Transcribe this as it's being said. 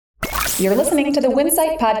You're listening to the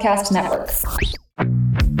Winsight Podcast Network.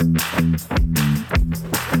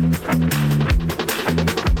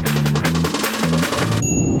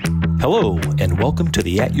 Hello, and welcome to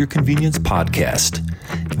the At Your Convenience podcast.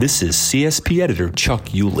 This is CSP editor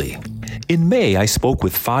Chuck Yulee. In May, I spoke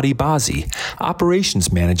with Fadi Bazzi,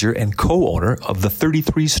 operations manager and co-owner of the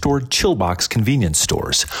 33-store Chillbox convenience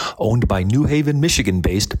stores, owned by New Haven,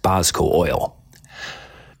 Michigan-based Bosco Oil.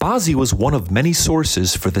 Bazzi was one of many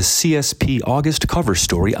sources for the CSP August cover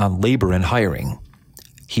story on labor and hiring.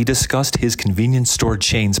 He discussed his convenience store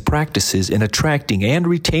chain's practices in attracting and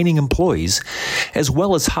retaining employees, as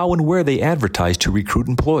well as how and where they advertise to recruit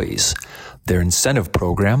employees, their incentive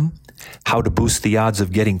program, how to boost the odds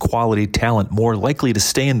of getting quality talent more likely to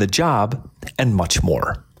stay in the job, and much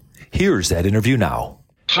more. Here's that interview now.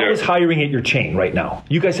 Sure. How is hiring at your chain right now?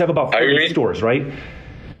 You guys have about 30 stores, right?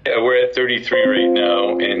 Yeah, we're at 33 right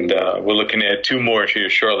now, and we're looking at 2 more here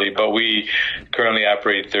shortly, but we currently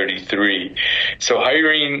operate 33. So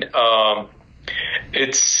hiring,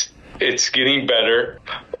 it's getting better.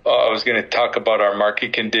 I was going to talk about our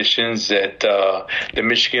market conditions, that the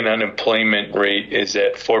Michigan unemployment rate is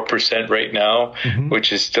at 4% right now,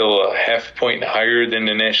 which is still a half point higher than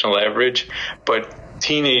the national average. But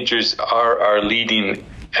teenagers are our leading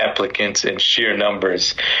applicants in sheer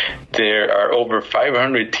numbers. There are over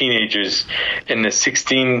 500 teenagers in the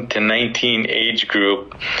 16 to 19 age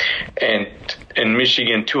group, and in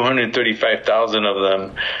Michigan, 235,000 of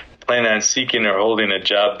them plan on seeking or holding a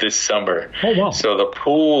job this summer. Oh, wow. So the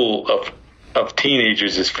pool of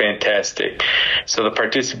teenagers is fantastic. So the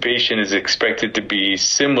participation is expected to be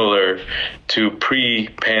similar to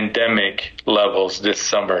pre-pandemic levels this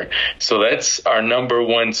summer. So that's our number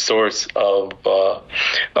one source of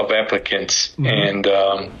applicants. And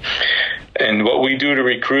what we do to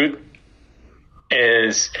recruit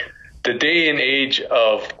is, the day and age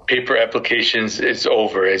of paper applications is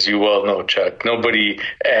over, as you well know, Chuck. Nobody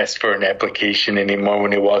asks for an application anymore when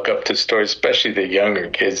they walk up to stores, especially the younger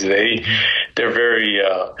kids. They're very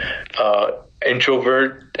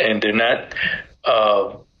introvert, and they're not.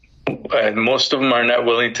 And most of them are not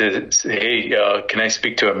willing to say, hey, can I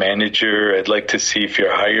speak to a manager? I'd like to see if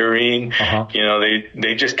you're hiring. You know,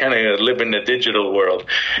 they just kind of live in the digital world.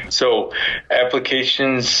 So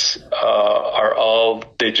applications are all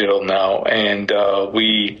digital now, and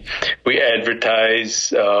we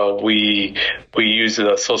advertise. We use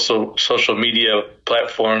the social media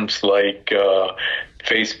platforms like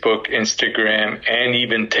Facebook, Instagram, and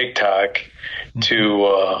even TikTok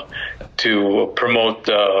to promote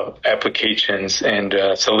applications and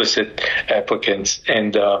solicit applicants.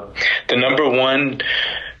 And the number one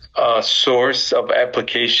source of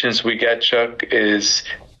applications we got, Chuck, is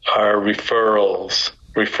our referral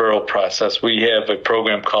process. We have a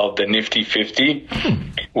program called the Nifty 50,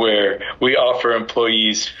 where we offer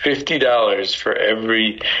employees $50 for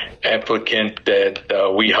every applicant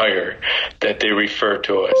that we hire, that they refer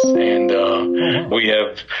to us. And we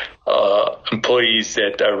have employees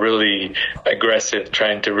that are really aggressive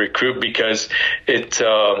trying to recruit, because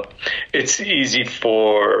it's easy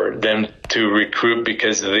for them to recruit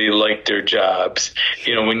because they like their jobs.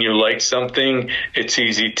 You know, when you like something, it's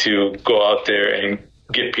easy to go out there and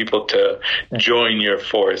get people to join your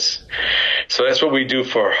force. So that's what we do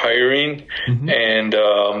for hiring. And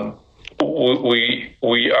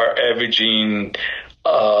we are averaging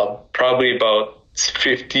probably about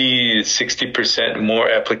 50 to 60% more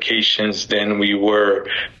applications than we were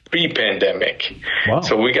pre-pandemic. Wow.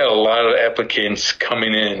 So we got a lot of applicants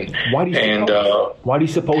coming in. Why do you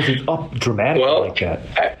suppose it's up dramatically like that?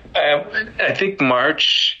 I think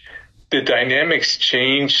March, the dynamics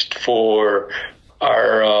changed for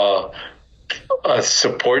our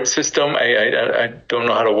support system. I don't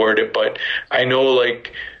know how to word it, but I know,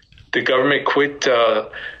 like, the government quit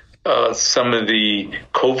some of the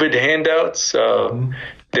COVID handouts.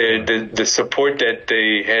 The support that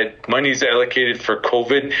they had, monies allocated for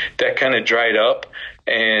COVID, that kind of dried up.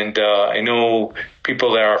 And I know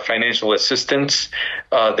people that are financial assistants,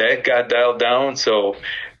 that got dialed down. So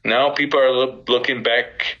now people are looking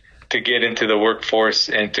back to get into the workforce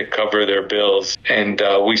and to cover their bills. And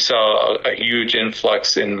we saw a huge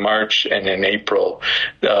influx in March and in April.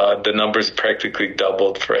 The numbers practically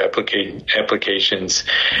doubled for applications,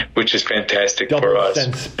 which is fantastic for us.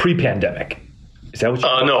 Since pre-pandemic. Is that what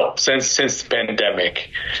you No, since the pandemic.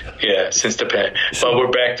 Yeah, since the pandemic. But we're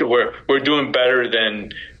back to we're doing better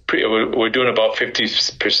than we're doing about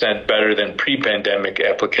 50% better than pre-pandemic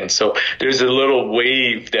applicants. So there's a little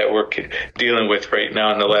wave that we're dealing with right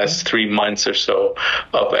now in the last 3 months or so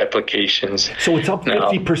of applications. So it's up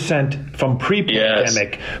 50% from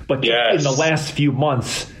pre-pandemic, but in the last few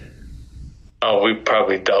months, Oh, we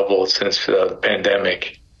probably doubled since the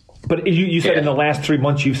pandemic. But you said in the last 3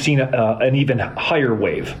 months you've seen an even higher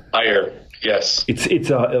wave. Higher, yes. It's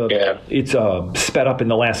sped up in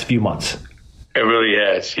the last few months. It really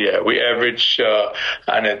has, yeah. We average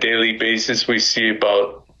on a daily basis, we see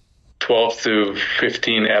about 12 to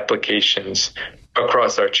 15 applications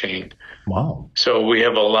across our chain. Wow. So we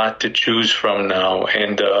have a lot to choose from now.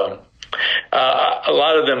 And a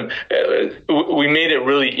lot of them, we made it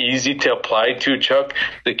really easy to apply to, Chuck.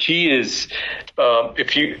 The key is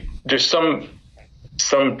there's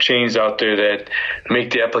some chains out there that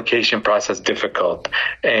make the application process difficult,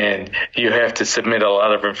 and you have to submit a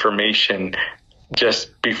lot of information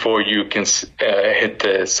just before you can hit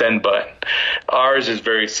the send button. Ours is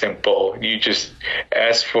very simple. You just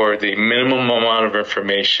ask for the minimum amount of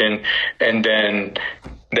information, and then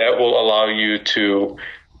that will allow you to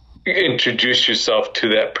introduce yourself to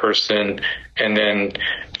that person, and then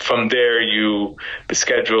from there you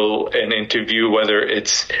schedule an interview, whether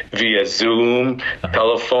it's via Zoom,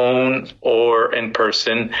 telephone, or in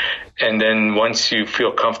person. And then once you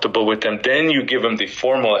feel comfortable with them, then you give them the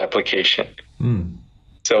formal application.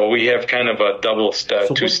 So we have kind of a double step,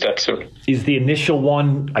 so 2 steps. Is the initial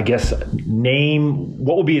one, I guess, name?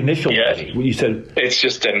 What would be initial? Yes. You said it's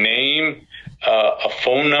just a name, a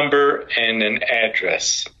phone number, and an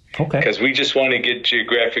address. Okay. Because we just want to get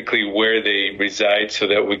geographically where they reside so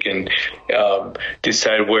that we can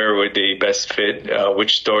decide where would they best fit,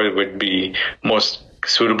 which store would be most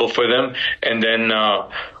suitable for them. And then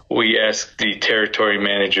we ask the territory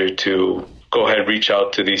manager to go ahead, reach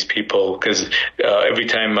out to these people, because every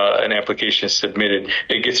time an application is submitted,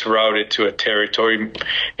 it gets routed to a territory,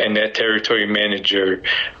 and that territory manager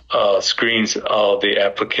screens all the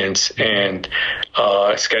applicants and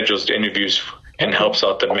schedules the interviews and helps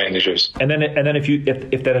out the managers. And then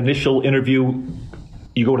if that initial interview,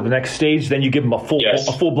 you go to the next stage, then you give them a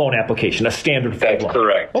full-blown application, a standard full-blown. That's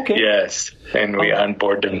correct. Okay. Yes, and we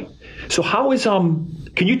onboard them. So how is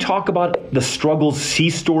can you talk about the struggles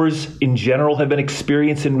C-stores in general have been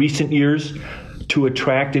experiencing in recent years to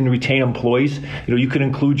attract and retain employees? You can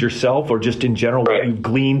include yourself or just in general what you've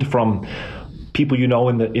gleaned from people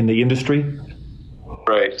in the industry.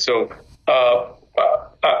 Right. So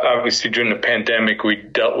obviously during the pandemic, we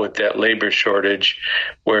dealt with that labor shortage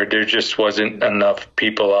where there just wasn't enough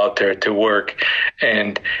people out there to work.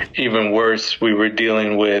 And even worse, we were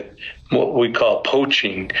dealing with what we call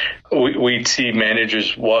poaching. We'd see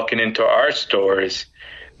managers walking into our stores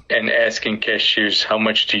and asking cashiers, how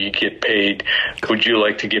much do you get paid? Would you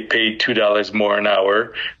like to get paid $2 more an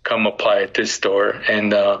hour? Come apply at this store.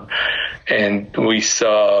 And we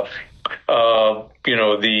saw,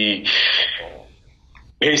 the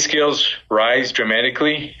pay scales rise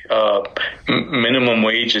dramatically. Minimum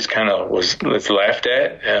wage is was laughed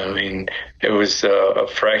at. I mean, it was a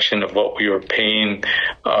fraction of what we were paying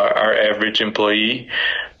our average employee,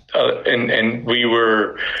 and we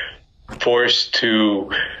were forced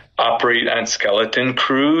to operate on skeleton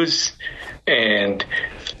crews, and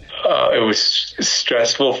it was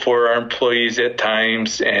stressful for our employees at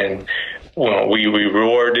times. And we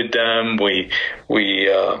rewarded them.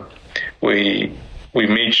 We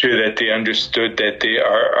made sure that they understood that they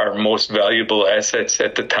are our most valuable assets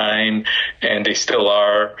at the time, and they still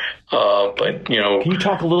are. But can you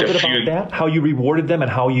talk a little bit about that? How you rewarded them and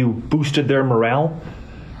how you boosted their morale?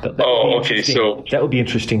 Okay. So that would be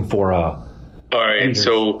interesting for. All right. Leaders.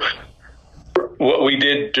 So what we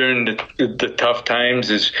did during the tough times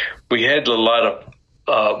is we had a lot of.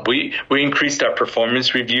 We increased our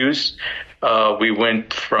performance reviews. We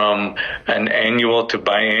went from an annual to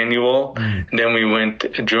biannual. And then we went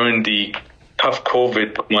during the tough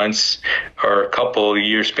COVID months or a couple of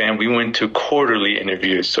year span, we went to quarterly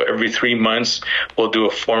interviews. So every 3 months, we'll do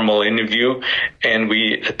a formal interview and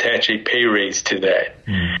we attach a pay raise to that.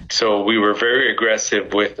 So we were very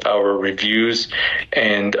aggressive with our reviews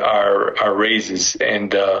and our raises.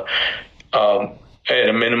 And at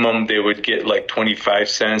a minimum, they would get like 25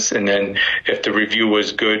 cents. And then if the review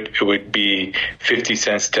was good, it would be 50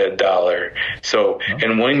 cents to $1. So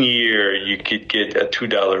in 1 year, you could get a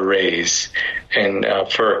 $2 raise. And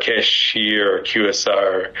for a cashier or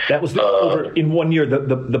QSR, that was over in 1 year,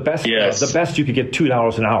 the best. Yes. The best you could get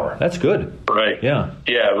 $2 an hour. That's good. Right. Yeah.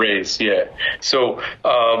 Yeah. Raise. Yeah. So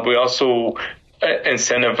we also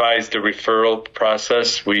incentivize the referral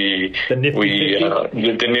process. The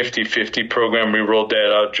Nifty 50 program, we rolled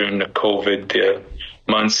that out during the COVID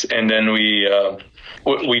months, and then we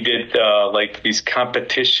did like these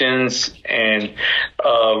competitions and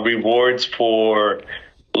rewards for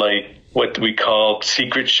like what we call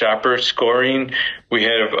secret shopper scoring, we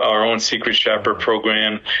have our own secret shopper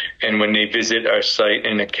program, and when they visit our site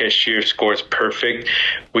and the cashier scores perfect,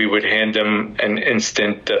 we would hand them an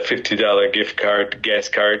instant $50 gift card, gas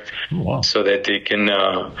card, so that they can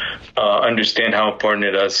understand how important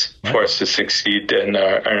it is for us to succeed in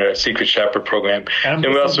our secret shopper program. And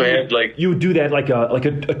we also had you would do that like a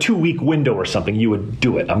 2-week window or something. You would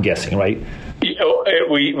do it, I'm guessing, right?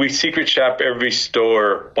 We secret shop every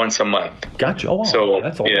store once a month. Gotcha. Oh, wow. So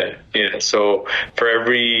that's all. Yeah. So for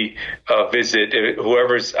every visit,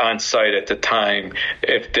 whoever's on site at the time,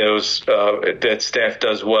 if that staff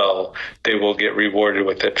does well, they will get rewarded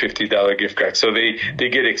with that $50 gift card. So they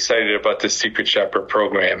get excited about the secret shopper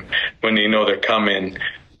program when they know they're coming.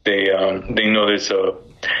 They know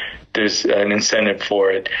there's an incentive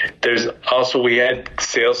for it. There's also, we had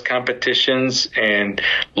sales competitions and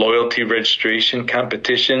loyalty registration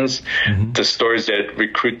competitions. Mm-hmm. The stores that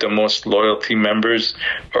recruit the most loyalty members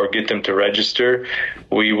or get them to register,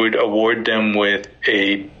 we would award them with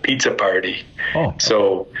a pizza party. Oh.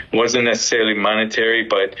 So it wasn't necessarily monetary,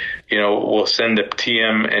 but we'll send the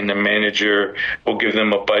TM and the manager. We'll give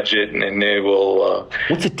them a budget, and then they will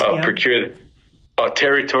procure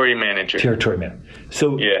territory manager. Territory manager.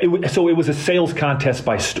 So it was a sales contest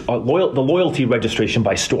by the loyalty registration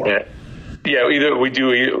by store. Yeah, we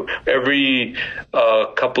do every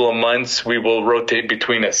couple of months. We will rotate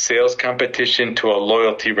between a sales competition to a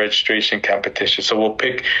loyalty registration competition. So we'll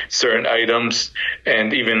pick certain items,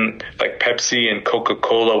 and even like Pepsi and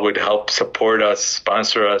Coca-Cola would help support us,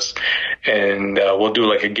 sponsor us, and we'll do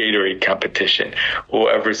like a Gatorade competition.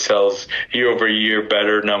 Whoever sells year over year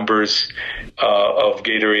better numbers of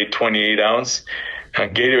Gatorade 28 ounce,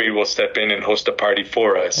 Gatorade will step in and host a party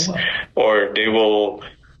for us, or they will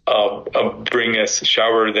bring us,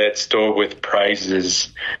 shower that store with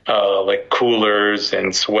prizes, like coolers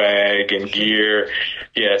and swag and gear.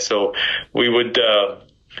 Yeah, so we would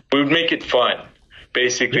make it fun.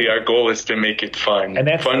 Basically, our goal is to make it fun. And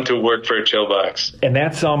that's fun to work for a chill box. And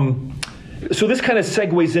that's so this kind of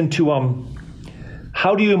segues into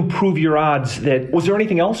how do you improve your odds? Was there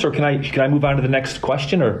anything else, or can I move on to the next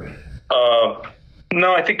question, or?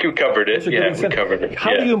 No, I think you covered it. Yeah, we covered it.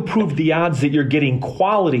 How do you improve the odds that you're getting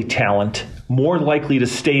quality talent more likely to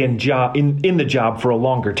stay in the job for a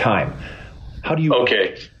longer time? How do you?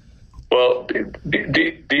 Okay. Well,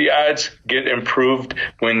 the odds get improved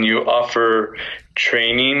when you offer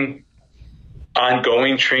training,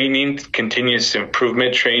 ongoing training, continuous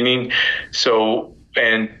improvement training. So,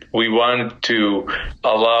 and we want to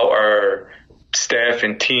allow our staff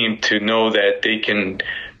and team to know that they can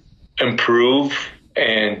improve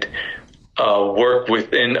and work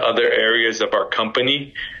within other areas of our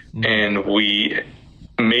company, and we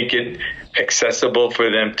make it accessible for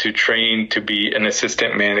them to train to be an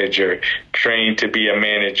assistant manager, train to be a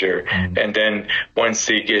manager, and then once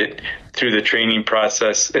they get through the training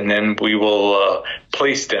process, and then we will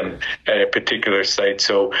place them at a particular site.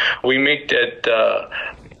 So we make that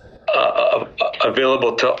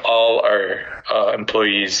available to all our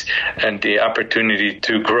employees and the opportunity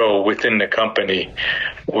to grow within the company.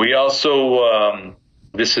 We also,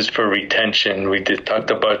 this is for retention. We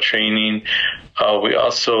talked about training. We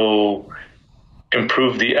also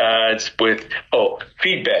improve the odds with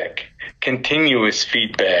feedback, continuous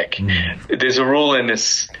feedback. There's a rule in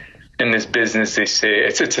this business. They say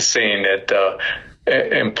it's a saying that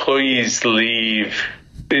employees leave.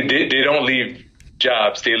 They don't leave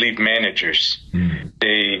jobs, they leave managers.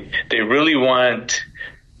 They really want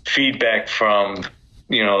feedback from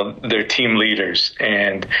their team leaders,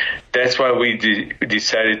 and that's why we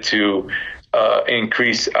decided to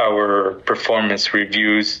increase our performance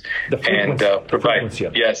reviews and provide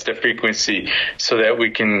the frequency, so that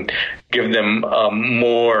we can give them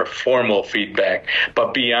more formal feedback.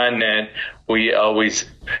 But beyond that, we always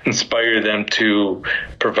inspire them to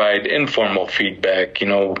provide informal feedback.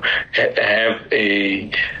 Have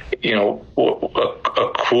a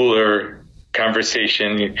cooler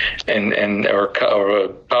conversation or a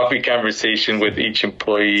coffee conversation with each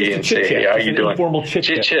employee and say, "Hey, how you doing?" Informal chit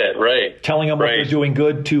chat, right? Telling them what they're doing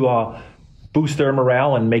good to boost their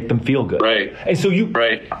morale and make them feel good. Right. And so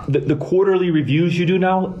the quarterly reviews you do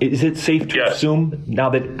now, is it safe to assume now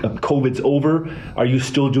that COVID's over, are you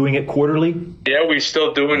still doing it quarterly? Yeah, we're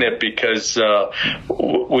still doing it because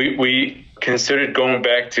we considered going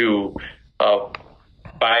back to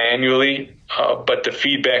biannually, but the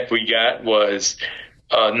feedback we got was,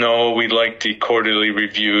 no, we like the quarterly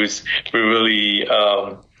reviews. We really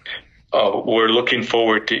we're looking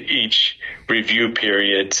forward to each review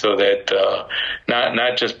period, so that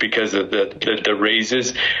not just because of the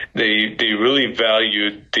raises, they really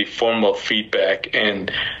valued the formal feedback,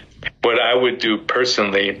 and what I would do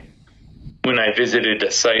personally, when I visited a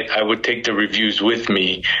site, I would take the reviews with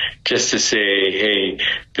me just to say, hey,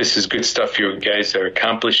 this is good stuff you guys are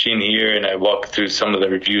accomplishing here. And I walk through some of the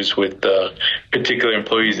reviews with particular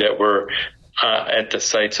employees that were at the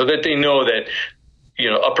site so that they know that,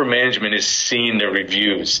 upper management is seeing the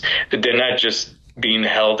reviews, that they're not just being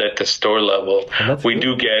held at the store level. We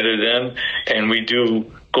do gather them and we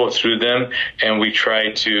do go through them, and we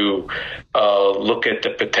try to look at the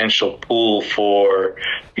potential pool for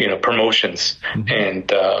promotions.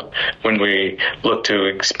 And when we look to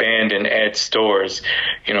expand and add stores,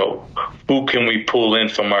 who can we pull in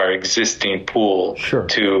from our existing pool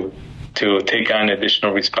to take on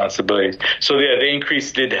additional responsibilities. So the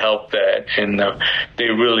increase did help that, and they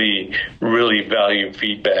really, really value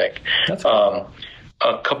feedback.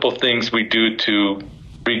 A couple things we do to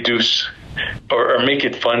reduce or make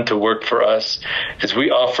it fun to work for us is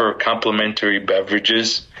we offer complimentary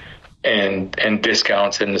beverages and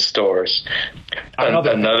discounts in the stores. On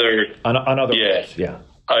other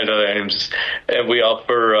items. And we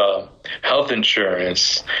offer health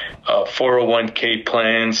insurance, 401k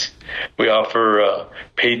plans. We offer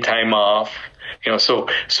paid time off. So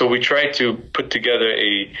we try to put together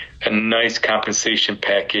a nice compensation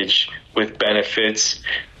package with benefits,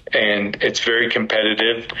 and it's very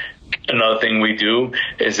competitive. Another thing we do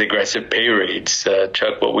is aggressive pay rates.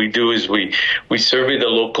 Chuck, what we do is we survey the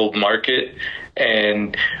local market,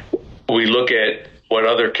 and we look at what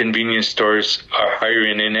other convenience stores are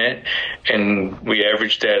hiring in it, and we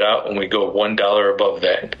average that out, and we go $1 above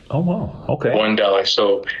that. Oh, wow. Okay. $1.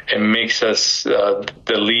 So it makes us the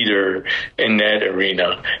leader in that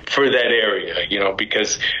arena for that area,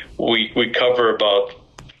 because we cover about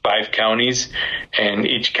 5 counties, and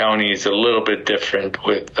each county is a little bit different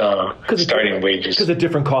with starting wages. Because of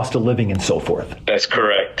different cost of living and so forth. That's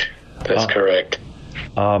correct. Correct.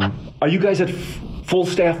 Are you guys at full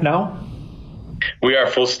staff now? We are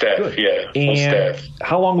full staff, Good. Yeah. Full staff.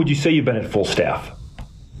 How long would you say you've been at full staff?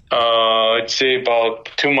 I'd say about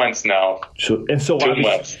 2 months now. So 2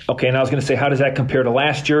 months. Okay, and I was going to say, how does that compare to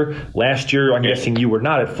last year? Last year, I'm guessing you were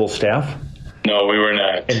not at full staff. No, we were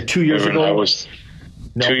not. And 2 years ago?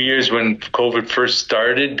 2 years when COVID first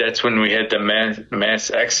started, that's when we had the mass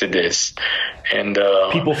exodus. And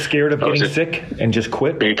people scared of getting sick and just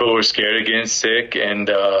quit? People were scared of getting sick, and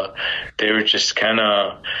they were just kind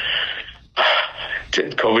of...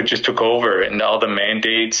 COVID just took over, and all the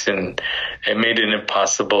mandates, and it made it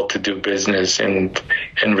impossible to do business and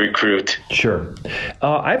recruit. Sure.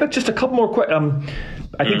 I have just a couple more questions.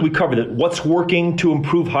 I think we covered it. What's working to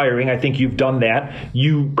improve hiring? I think you've done that.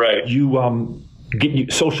 You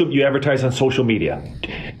advertise on social media.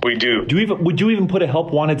 We do. Would you even put a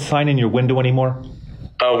help wanted sign in your window anymore?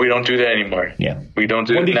 We don't do that anymore. Yeah. We don't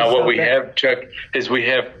do that. Now, what we have, Chuck, is we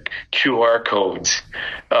have QR codes.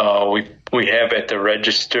 We have at the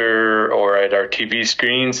register or at our TV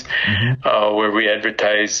screens where we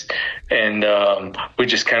advertise, and we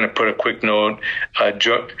just kind of put a quick note,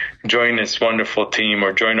 join this wonderful team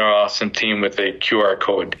or join our awesome team with a QR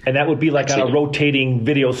code. And that would be like on a rotating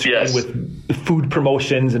video screen with food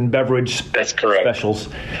promotions and beverage specials.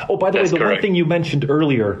 Oh, by the way, one thing you mentioned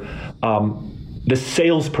earlier, the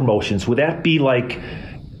sales promotions, would that be like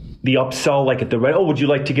the upsell, like at the would you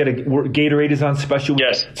like to get a Gatorade is on special?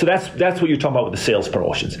 Yes. So that's what you're talking about with the sales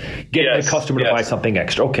promotions, getting the customer to buy something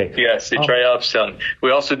extra. Okay. Yes, they try upselling. We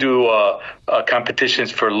also do competitions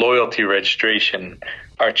for loyalty registration.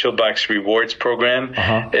 Our Chillbox Rewards program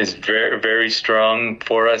is very, very strong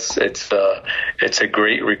for us. It's a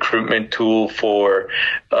great recruitment tool for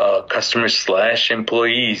customers /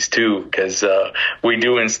 employees too, because we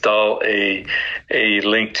do install a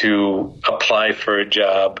link to apply for a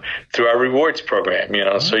job through our rewards program.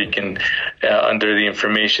 So you can under the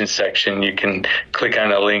information section, you can click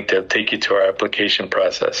on a link to take you to our application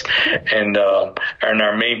process. And on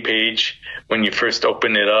our main page, when you first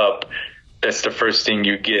open it up, that's the first thing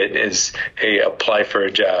you get is, hey, apply for a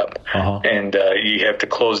job. And you have to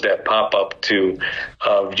close that pop-up to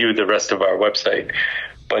view the rest of our website.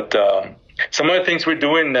 But some of the things we're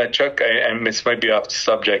doing, Chuck, this might be off the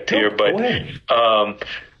subject here, but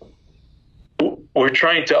we're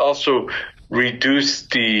trying to also reduce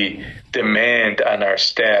the demand on our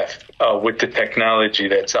staff with the technology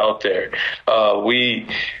that's out there.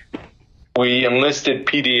 We enlisted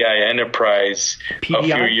PDI Enterprise a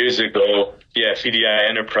few years ago. Yeah, PDI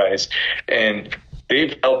Enterprise. And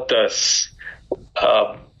they've helped us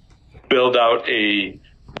build out a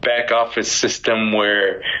back office system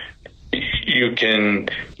where you can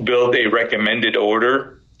build a recommended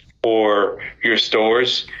order for your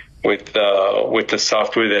stores with the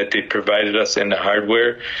software that they provided us and the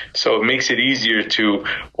hardware. So it makes it easier to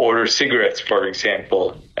order cigarettes, for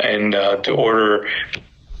example, and to order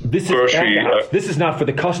grocery. This is not for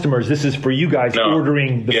the customers. This is for you guys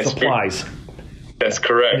ordering the supplies. That's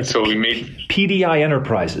correct. So we made PDI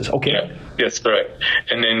Enterprises. Okay. Yeah, that's correct.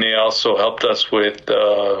 And then they also helped us with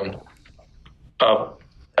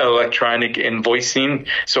electronic invoicing.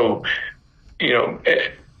 So,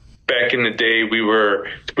 back in the day,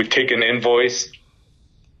 we'd take an invoice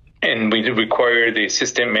and we'd require the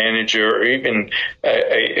assistant manager or even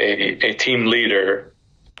a team leader,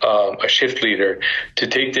 a shift leader, to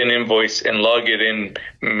take an invoice and log it in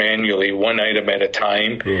manually, one item at a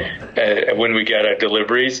time, when we get our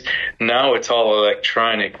deliveries. Now it's all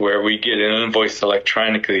electronic, where we get an invoice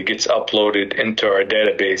electronically, it gets uploaded into our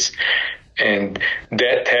database. And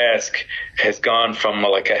that task has gone from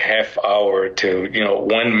like a half hour to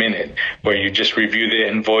 1 minute, where you just review the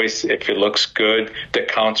invoice. If it looks good, the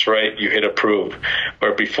count's right, you hit approve.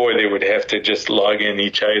 Where before they would have to just log in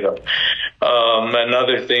each item.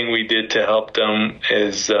 Another thing we did to help them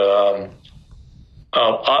is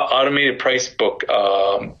automated price book.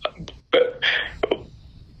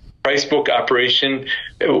 Price book operation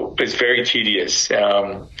is very tedious,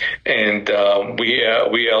 and we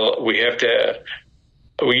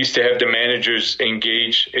used to have the managers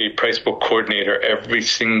engage a price book coordinator every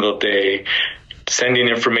single day, sending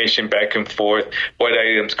information back and forth. What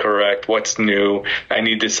item's correct? What's new? I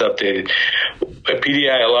need this updated.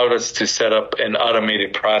 PDI allowed us to set up an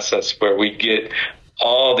automated process where we get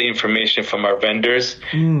all the information from our vendors.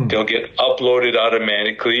 They'll get uploaded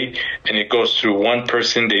automatically, and it goes through one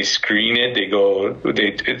person. They screen it.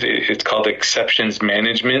 It's called exceptions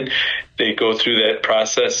management. They go through that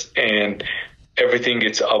process, and everything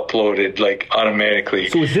gets uploaded automatically.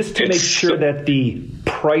 So is this to make sure that the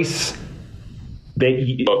price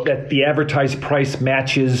that the advertised price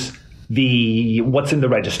matches what's in the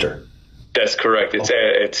register? That's correct.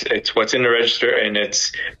 It's what's in the register, and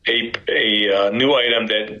it's a new item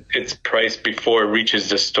that it's priced before it reaches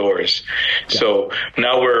the stores. Yeah. So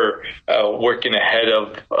now we're working ahead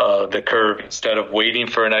of the curve. Instead of waiting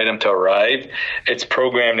for an item to arrive, it's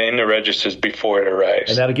programmed in the registers before it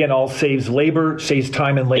arrives. And that again all saves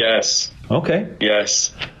time and labor. Yes. Okay.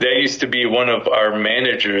 Yes, that used to be one of our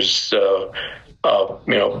managers'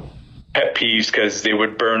 pet peeves, because they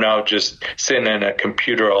would burn out just sitting on a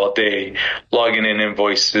computer all day, logging in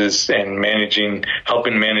invoices and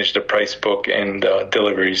helping manage the price book and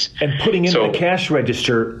deliveries. And putting in the cash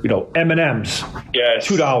register, M&Ms, yes,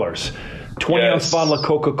 $2, 20-ounce bottle of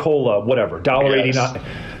Coca-Cola, whatever, $1.89.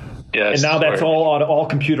 Yes, and now that's all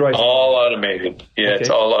computerized. All automated. Yeah, okay. It's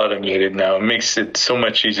all automated now. It makes it so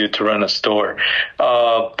much easier to run a store.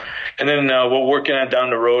 And then what we're working on down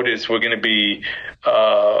the road is we're going to be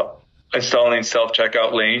installing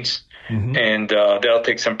self-checkout lanes, and that'll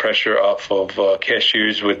take some pressure off of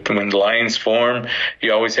cashiers. When the lines form,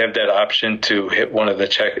 you always have that option to hit one of the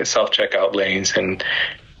self-checkout lanes, and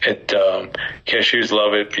cashiers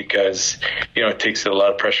love it because it takes a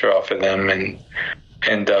lot of pressure off of them, and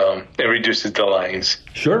it reduces the lines.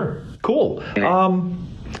 Sure, cool.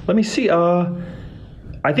 Let me see.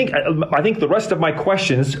 I think the rest of my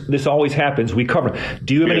questions, this always happens, we cover.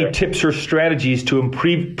 Do you have any tips or strategies to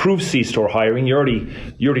improve C-store hiring? You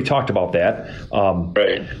already talked about that.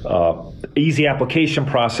 Right. Easy application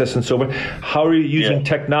process and so forth. How are you using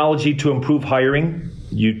technology to improve hiring?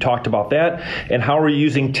 You talked about that. And how are you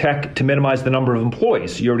using tech to minimize the number of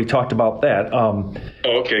employees? You already talked about that.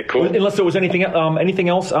 Okay, cool. Unless there was anything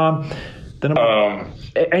else.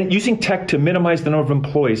 And using tech to minimize the number of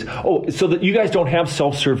employees. Oh, so that you guys don't have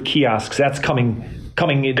self-serve kiosks. That's coming.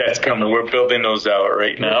 That's coming. We're building those out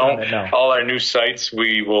right now. All our new sites,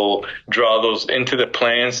 we will draw those into the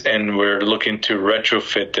plans, and we're looking to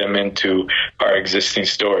retrofit them into our existing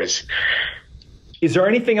stores. Is there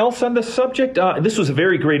anything else on this subject? This was a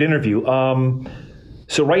very great interview.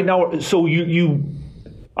 So right now, you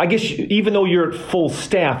I guess even though you're at full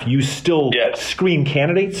staff, you still screen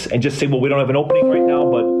candidates and just say, well, we don't have an opening right now,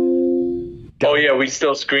 but... Oh, yeah, we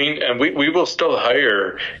still screen, and we will still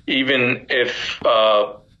hire even if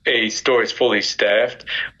a store is fully staffed.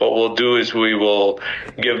 What we'll do is we will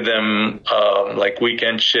give them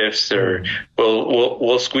weekend shifts, or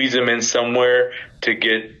we'll squeeze them in somewhere to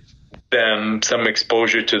get them some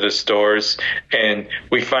exposure to the stores. And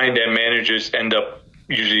we find that managers end up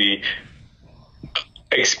usually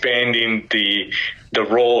expanding the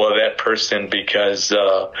role of that person because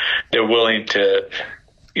they're willing to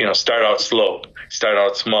start out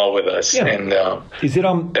small with us, and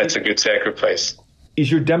that's a good sacrifice.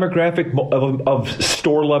 is your demographic of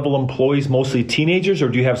store level employees mostly teenagers, or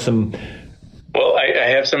do you have some? Well, I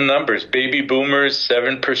have some numbers. Baby boomers,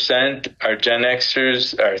 7%. Our Gen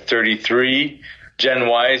Xers are 33. Gen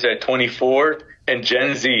Ys are 24. And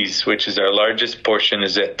Gen Zs, which is our largest portion,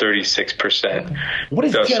 is at 36%. What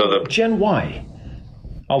is Gen Y?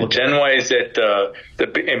 Gen Y is at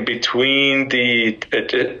in between I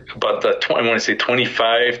want to say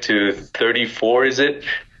 25 to 34. Is it?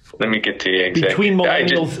 Let me get to the exact.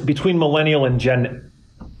 Between millennial and Gen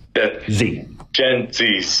Z. Gen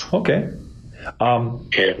Zs. Okay.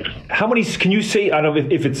 How many can you say out of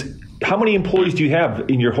if it's how many employees do you have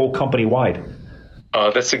in your whole company wide?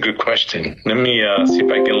 That's a good question. Let me see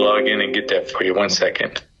if I can log in and get that for you. 1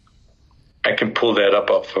 second. I can pull that up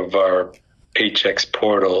off of our Paychex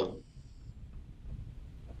portal.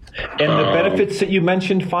 And the benefits that you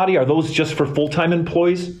mentioned, Fadi, are those just for full-time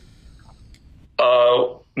employees?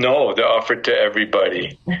 No, they're offered to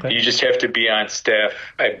everybody. Okay. You just have to be on staff.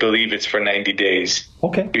 I believe it's for 90 days.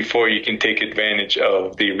 Okay. Before you can take advantage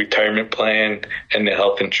of the retirement plan and the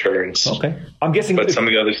health insurance. Okay. I'm guessing, but some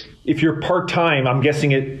of the others. If you're part-time, I'm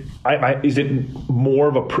guessing is it more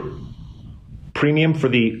of a premium for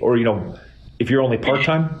if you're only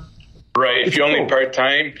part-time? Right. If you're only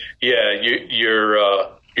part-time,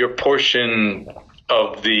 your portion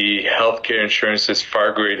of the healthcare insurance is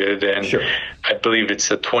far greater than, sure. I believe it's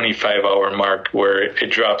a 25-hour mark where it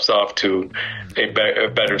drops off to a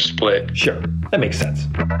better split. Sure. That makes sense.